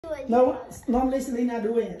it. No, normally Selena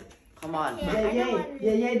doing it. Come on.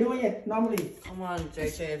 Yeah, doing it normally. Come on,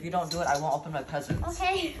 JJ. If you don't do it, I won't open my presents.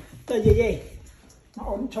 Okay. Yeah. Nó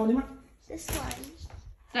ổn cho đi mắt. This one.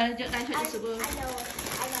 Đây cho super. I know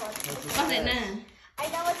Có thể nè. I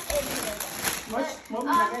know what's in here.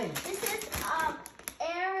 This is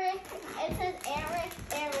Eric. It says Eric.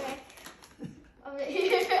 Over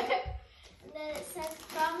here. And then it says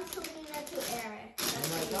from Selena to Eric.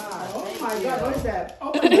 Oh my god. What is that?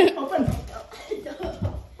 Open.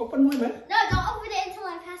 Open one minute. No, don't open it until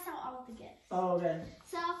I pass out all of the gifts. Oh, okay.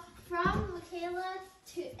 So from Michaela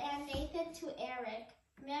and Nathan to Eric.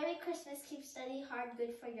 Merry Christmas. Keep studying hard.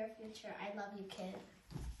 Good for your future. I love you, kid.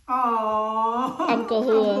 Aww. Uncle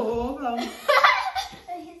Hua.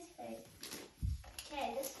 His face.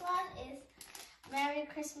 Okay, this one is Merry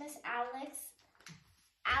Christmas, Alex.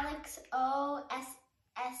 Alex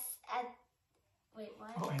O.S.S. Wait,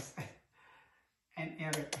 what? OS. And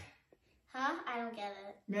Eric. Huh? I don't get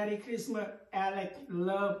it. Merry Christmas, Alex.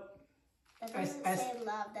 Love. That doesn't say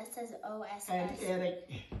love. That says O.S.S. And Eric.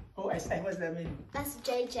 OSS, what does that mean? That's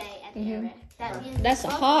JJ and Eric. That means That's a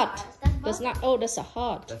both heart. ours. That's not. Oh, that's a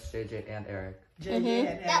heart. That's JJ and Eric. JJ and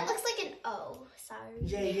Eric. That looks like an O. Sorry.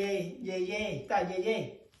 Yeah. Ta yeah.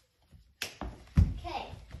 Okay.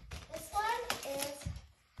 This one is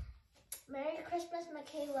Merry Christmas,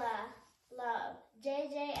 Michaela. Love.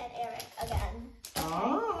 JJ and Eric again.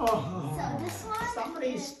 Oh. So this one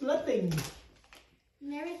Somebody's is splitting.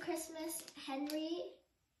 Merry Christmas, Henry.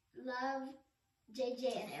 Love. JJ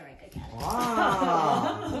and Eric again.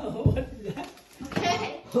 Wow. What is that?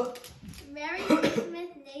 Okay. Merry Christmas,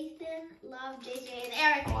 Nathan. Love. JJ and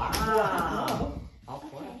Eric again. Wow. All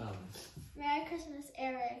four of them. Merry Christmas,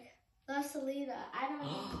 Eric. Love, Selena. I don't know.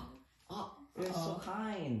 Oh, you're so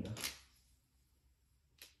kind.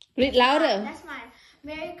 Read louder. That's mine.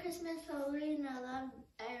 Merry Christmas, Selena. Love,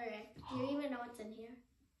 Eric. Do you even know what's in here?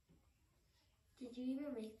 Did you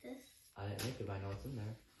even make this? I didn't make it, but I know what's in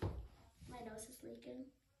there. My nose is leaking.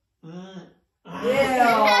 Ew!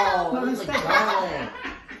 It looks like garlic.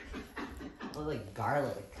 It looks like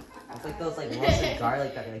garlic. It's like those roasted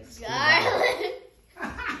garlic that like scoop out. Garlic.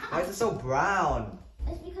 Why is it so brown?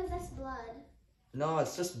 It's because that's blood. No,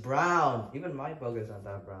 it's just brown. Even my burgers aren't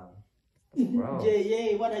that brown. It's gross.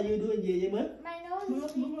 Yeah. What are you doing, yeah, man? My nose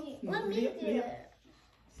is leaking. Let me do it.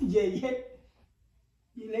 Yeah.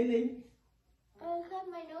 You lấy lên. Oh, God,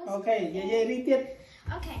 my nose. Okay, yeah, read it.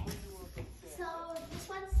 Okay. So this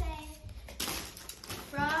one's saying,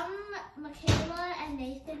 from Michaela and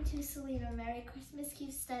Nathan to Selena, Merry Christmas.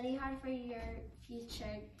 Keep studying hard for your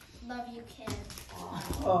future. Love you, kid.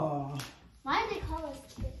 Oh. Why do they call us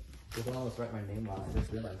kids? You can almost write my name on it. I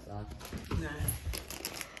just realized that.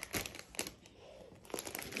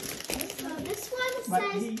 So this one But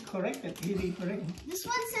says, he corrected. He recorrected. this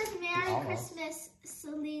one says, Merry Almost. Christmas,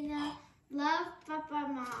 Selena. Love, Papa,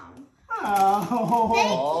 Mom. Oh.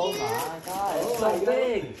 Thank Oh you. my god, it's Oh so my God.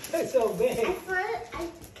 big. It's so big. I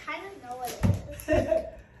kind of know what it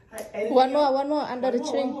is. One more under the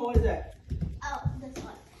tree. What is that? Oh, this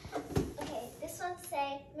one. Okay, this one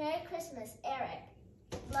say, Merry Christmas, Eric.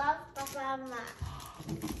 Love, Papa, Mom.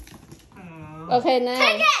 Okay, now.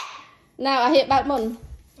 Take it! Now I hit back one.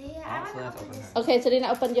 Yeah, I So want that's to open open this. here. Okay, Selena,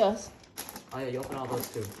 open yours. Oh yeah, you open all those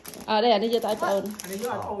too. Đây, anh đi cho tao open. And then you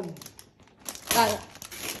are own. Đây.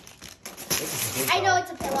 This is big, I know though.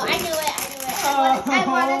 it's a pillow. I knew it. Oh, I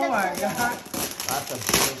wanted a my pillow. God. That's a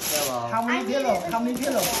big pillow. How many I need pillows? it. How many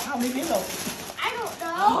pillows? How many pillows? I don't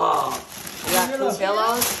know. Oh, you got Pillows. 2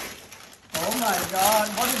 pillows? Oh my God.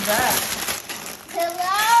 What is that?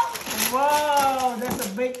 Pillow? Wow, that's a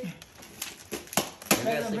big. You guys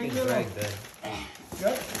That's a big sleeping very pillow. good.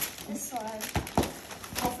 Good. This one.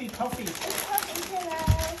 Toffee. It's called a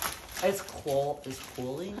pillow. It's cool. It's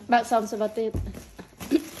cooling. Bác xong sẽ bật tiếp.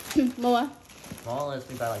 Mua. Mom lets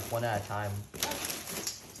me buy like 1 at a time.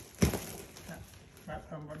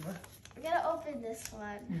 I'm gonna open this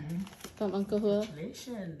one. From Uncle Hua.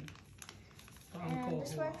 Listen. And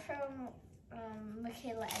this one from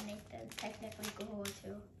Michaela and Nathan. Technically Gahua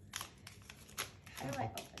too. How do I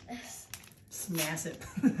open this? Smash it.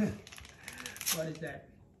 What is that?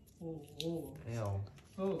 Oh. Ew.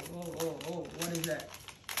 Oh. What is that?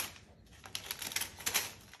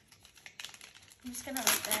 I'm just gonna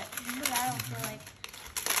like that because I don't feel like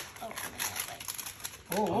opening it. Like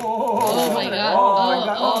Oh my God.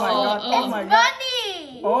 Oh my God. it's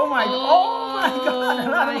money. Oh my God. Oh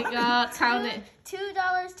my God. Count it.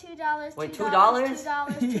 $2. Wait, $2? $2?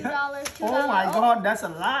 $2. Oh my God, that's a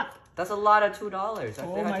lot. That's a lot of $2. They're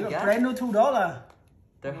Oh hard my to God, get. brand new $2.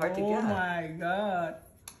 They're hard to Oh get. my God.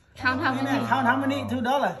 Count how many. Count how many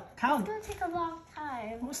 $2? Count. It's gonna take a long time.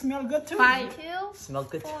 5. Oh, smell good too. 5. 2, Smell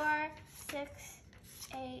good. 4, 6,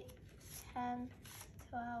 8, 10,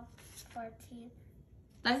 12, 14,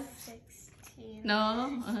 Đấy. 16,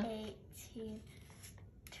 No. 18,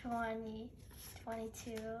 20,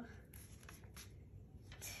 22,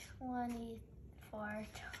 24,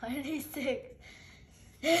 26.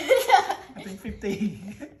 I think 50.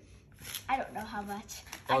 I don't know how much.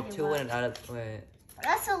 I Oh, give 2 up. went out of. Wait.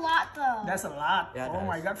 That's a lot though. That's a lot. Yeah, it oh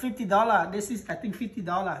my is. God, $50. This is, I think,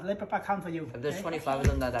 $50. Let Papa count for you. If there's okay? 25 of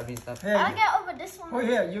them, that means that. Here, I'll get over this one. oh,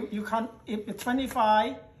 here, you count. If it's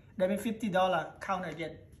 25, that means $50. Count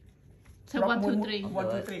again. So 1, 2, 3. 1,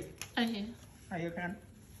 2, 3. Okay. You can.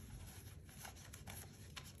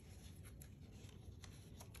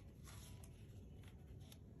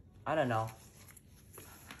 I don't know.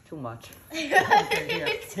 Too much.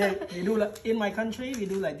 Okay, here, we do like, in my country, we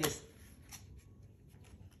do like this.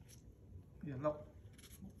 Yeah, look.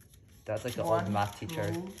 That's like the 1, old math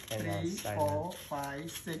teacher 2, in 3, Simon. 4,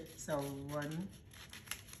 5, 6, 7,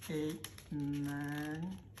 8,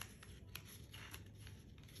 9.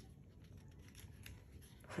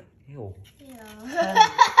 Ew. Yeah.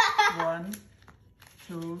 1,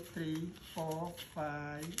 2, 3, 4,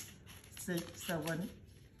 5, 6, 7,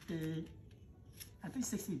 8. I think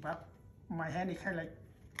 60, but my hand is kind of like,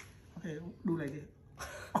 okay, do like this.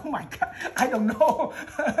 Oh my God, I don't know.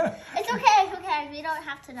 It's okay. We don't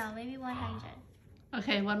have to know. Maybe 100.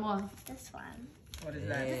 Okay, one more. This one. What is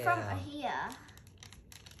that? It's from here.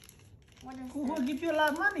 What is Who this? will give you a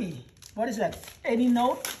lot of money? What is that? Any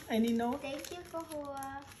note? Any note? Thank you,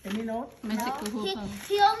 Kahua. Any note? Mấy No, dịch của Hương không?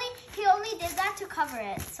 he only did that to cover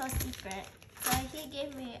it, so secret. So he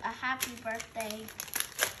gave me a happy birthday.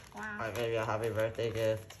 Wow. Alright, maybe a happy birthday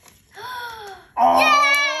gift. Oh!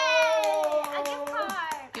 Yay! A gift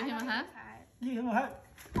card. Give him a hug. Give him a hug.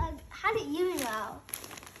 How do you know?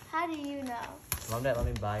 How do you know? Mom, Dad, let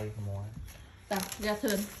me buy you more. Rồi, ra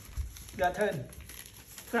turn. Your turn.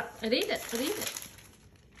 Read it.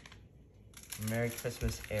 Merry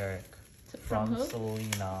Christmas, Eric. From From who?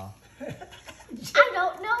 Selena. I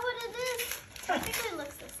don't know what it is. Technically, it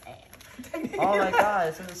looks the same. Oh my God,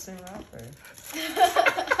 it's in the same wrapper.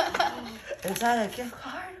 Is that a gift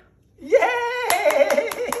card? Yay!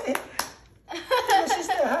 Your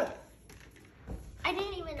sister hug. I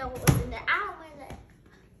didn't even know what was in there. Ow, my leg.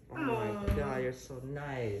 Oh my God, you're so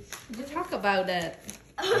nice. You talk about that.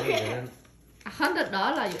 No, you didn't.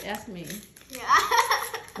 $100 you asked me. Yeah.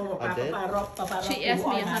 She asked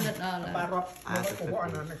me $100.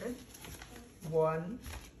 Okay. 1,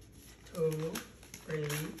 2, 3,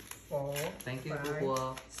 4, Thank you, 5,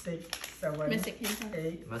 Kukua. 6, 7, Message him.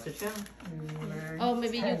 8, Message him? 9, Oh,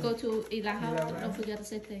 maybe you 10, go to Ila house. 11. Don't forget to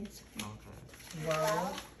say thanks. Okay.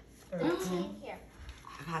 12, 13. Here.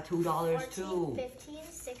 I got $2 14, too. 15,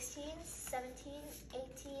 16, 17,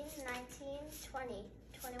 18, 19, 20,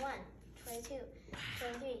 21, 22,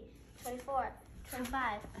 23, 24,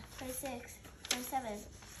 25, 26, 27,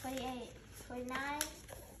 28, 29,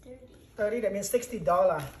 30. 30, that means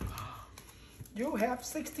 $60. You have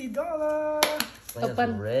 $60. Selena's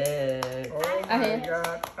Open. rich. Oh I my have.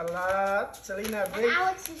 God, a lot. Selena, And big.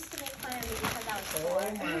 Alex used to make fun of me because I was Oh poor.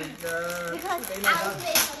 my God. Because Selena, Alex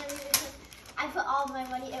made fun of me because I put all my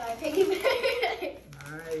money in my piggy bank.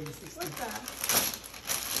 nice. What's that?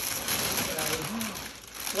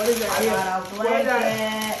 What is that? I here? got a What is that?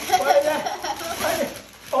 blanket. What is that? What is that?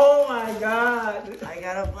 Oh my God. I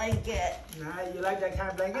got a blanket. Nice. You like that kind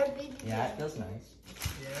of blanket? Yeah, it feels nice.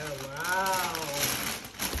 Yeah, wow.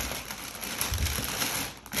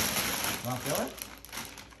 Want to feel it?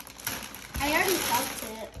 I already felt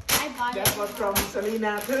it. I bought That it. was from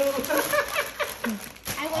Selena too.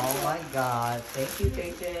 I went Oh to. my God. Thank you,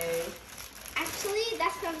 JJ. Actually,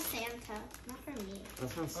 that's from Santa, not from me.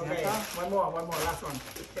 That's from Santa? Okay, one more, last one.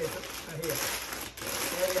 Okay, so, here.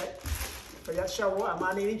 Yeah. So just show what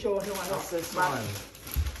money didn't show. What's this one?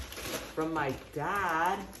 From my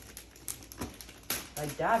dad. My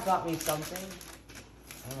dad got me something.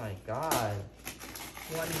 Oh my God.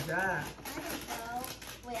 What is that? I don't know.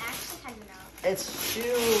 Wait, I actually kind of know. It's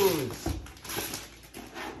shoes.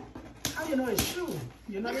 How you know it's shoe?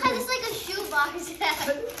 You know Because it's like a shoe box.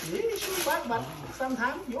 yeah, shoe box, but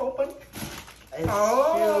sometimes you open. It's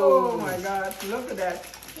Oh shoes. my God! Look at that.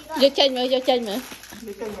 Vô chênh mà.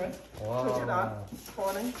 Look at that. Wow. Look at that.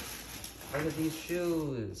 Morning. Look at these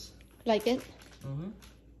shoes. Like it? Mm-hmm.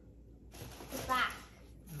 It's back.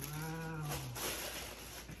 Wow.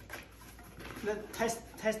 Let's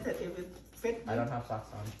test it if it fits. I don't have socks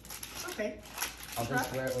on. Okay. I'll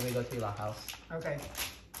just wear it when we go to your house. Okay.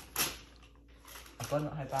 Okay, ก็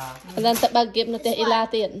ให้ป้า อันนั้นตะบาเก็บนะแต่อีลา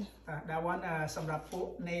เตียน ดาวันสำหรับปุ๊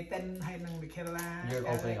เนเต้นให้นางมิเคล่า You're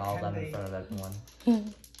opening all of them in front of that one.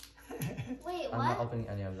 Wait, I'm what? not opening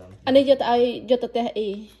any of them. อันนี้จะเอาจะตะแต่อี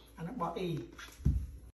อันนั้นบออี